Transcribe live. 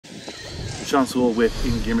Sean Sewell with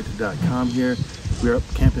Engearment.com here. We are up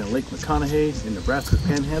camping at Lake McConaughey in Nebraska's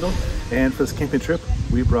Panhandle, and for this camping trip,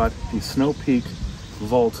 we brought the Snow Peak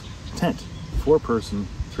Vault tent, 4-person,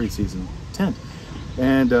 3-season tent.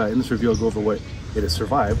 And in this review, I'll go over what it has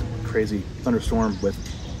survived. Crazy thunderstorm with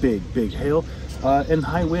big hail and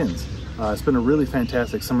high winds. It's been a really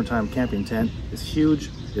fantastic summertime camping tent. It's huge,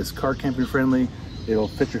 it's car camping friendly, it'll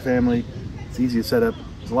fit your family, it's easy to set up.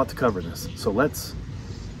 There's a lot to cover in this, so let's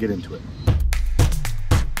get into it.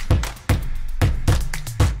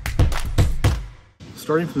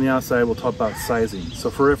 Starting from the outside, we'll talk about sizing. So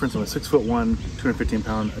for reference, I'm a 6'1",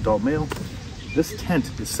 215-pound adult male. This tent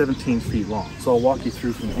is 17 feet long, so I'll walk you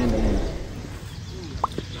through from end to end.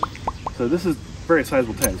 So this is a very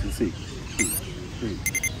sizable tent, as you can see. 2, 3,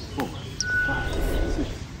 4, 5, 6,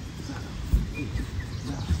 7, 8,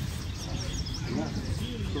 9, 10,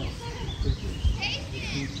 11, 12,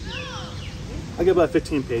 13. I get about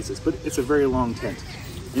 15 paces, but it's a very long tent.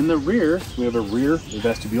 In the rear, we have a rear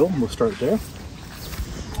vestibule. We'll start there.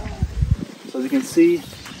 So as you can see,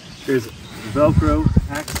 there's Velcro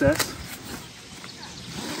access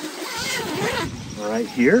right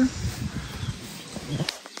here.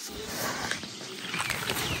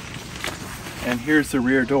 And here's the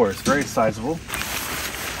rear door. It's very sizable.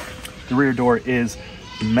 The rear door is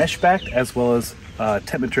mesh backed as well as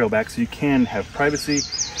tent material back, so you can have privacy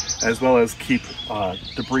as well as keep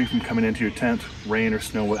debris from coming into your tent, rain or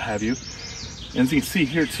snow, what have you. And as you can see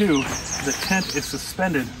here too, the tent is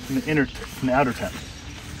suspended from the outer tent.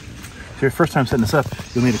 So your first time setting this up,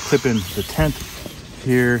 you'll need to clip in the tent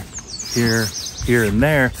here, and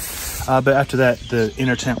there. But after that, the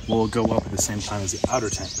inner tent will go up at the same time as the outer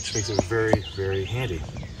tent, which makes it very handy.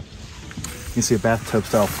 You can see a bathtub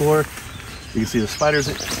style floor. You can see the spiders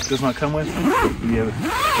it does not come with. We have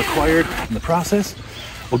acquired in the process.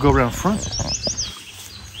 We'll go around front.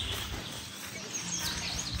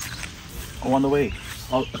 On the way,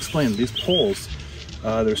 I'll explain these poles.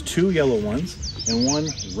 There's 2 yellow ones and 1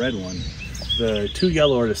 red one. The 2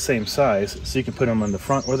 yellow are the same size, so you can put them on the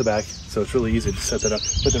front or the back, so it's really easy to set that up.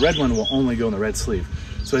 But the red one will only go in the red sleeve.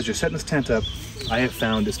 So as you're setting this tent up, I have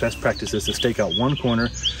found it's best practice is to stake out one corner,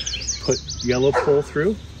 put yellow pole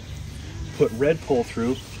through, put red pole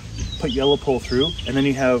through, put yellow pole through, and then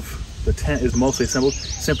you have the tent is mostly assembled.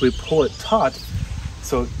 Simply pull it taut,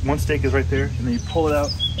 so one stake is right there, and then you pull it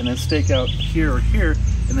out, and then stake out here or here,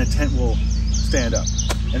 and the tent will stand up.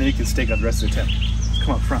 And then you can stake out the rest of the tent. Let's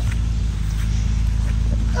come up front.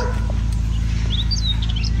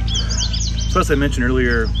 So as I mentioned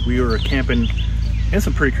earlier, we were camping in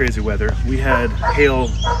some pretty crazy weather. We had hail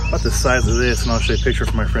about the size of this, and I'll show you a picture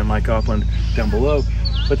from my friend Mike Opland down below.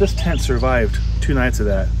 But this tent survived 2 nights of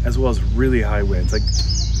that, as well as really high winds, like,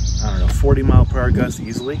 I don't know, 40-mile-per-hour gusts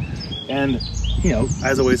easily. And, you know,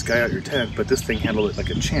 as always, guy out your tent, but this thing handled it like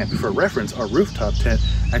a champ. For reference, our rooftop tent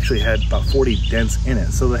actually had about 40 dents in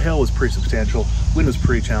it. So the hail was pretty substantial, wind was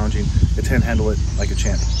pretty challenging. The tent handled it like a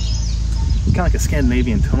champ. It's kind of like a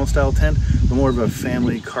Scandinavian tunnel style tent, but more of a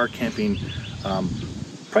family car camping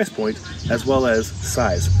price point, as well as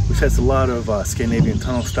size. We've tested a lot of Scandinavian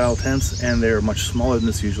tunnel style tents, and they're much smaller than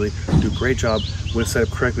this usually. Do a great job when set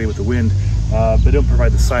up correctly with the wind, but they don't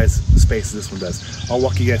provide the size space this one does. I'll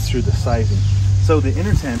walk you guys through the sizing. So the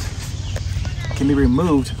inner tent can be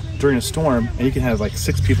removed during a storm, and you can have like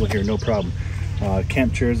 6 people here, no problem.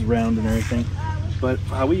 Camp chairs around and everything. But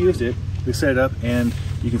how we used it, we set it up, and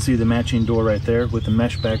you can see the matching door right there with the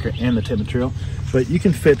mesh backer and the tent material. But you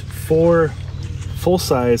can fit 4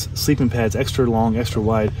 full-size sleeping pads, extra long, extra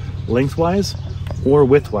wide, lengthwise or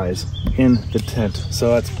widthwise in the tent.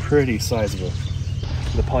 So that's pretty sizable.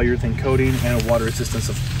 The polyurethane coating and a water resistance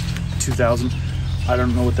of 2000. I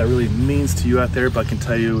don't know what that really means to you out there, but I can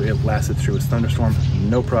tell you it lasted through a thunderstorm,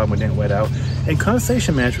 no problem, it didn't wet out. And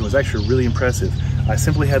condensation management was actually really impressive. I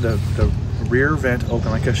simply had the rear vent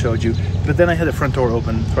open like I showed you, but then I had the front door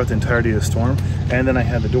open throughout the entirety of the storm, and then I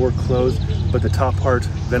had the door closed, but the top part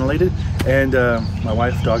ventilated, and my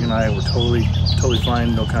wife, dog, and I were totally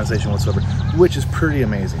fine, no condensation whatsoever, which is pretty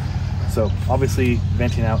amazing. So obviously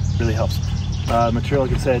venting out really helps. Material,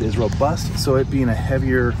 like I said, is robust, so it being a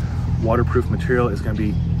heavier waterproof material is going to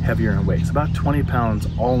be heavier in weight. It's about 20 pounds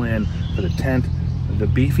all in for the tent, the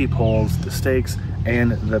beefy poles, the stakes,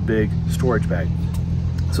 and the big storage bag.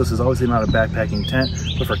 So this is obviously not a backpacking tent,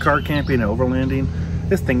 but for car camping and overlanding,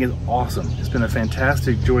 this thing is awesome. It's been a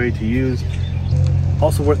fantastic joy to use.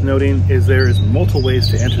 Also worth noting is there is multiple ways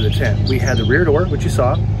to enter the tent. We had the rear door, which you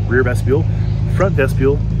saw, rear vestibule, front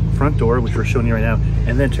vestibule, front door, which we're showing you right now,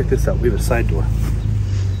 and then check this out, we have a side door.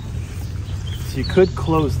 So you could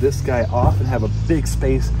close this guy off and have a big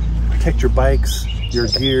space protect your bikes, your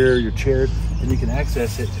gear, your chairs, and you can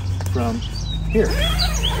access it from here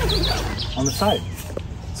on the side.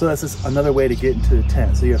 So that's just another way to get into the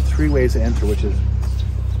tent. So you have 3 ways to enter, which is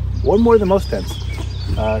one more than most tents.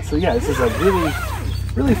 So yeah, this is a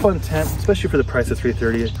really fun tent, especially for the price of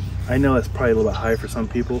 $330. I know that's probably a little bit high for some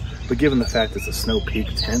people, but given the fact it's a Snow Peak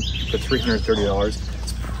tent for $330,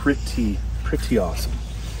 it's pretty awesome.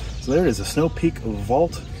 So there it is, a Snow Peak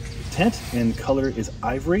Vault tent, and color is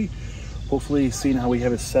ivory. Hopefully seeing how we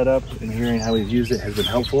have it set up and hearing how we've used it has been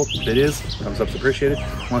helpful. If it is, thumbs up is appreciated.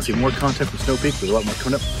 Want to see more content from Snow Peak? There's a lot more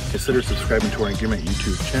coming up. Consider subscribing to our Engearment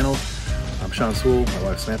YouTube channel. I'm Sean Sewell, my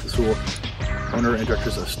wife Samantha Sewell, owner and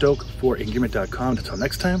directors of Stoke for Engearment.com. Until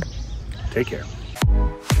next time, take care.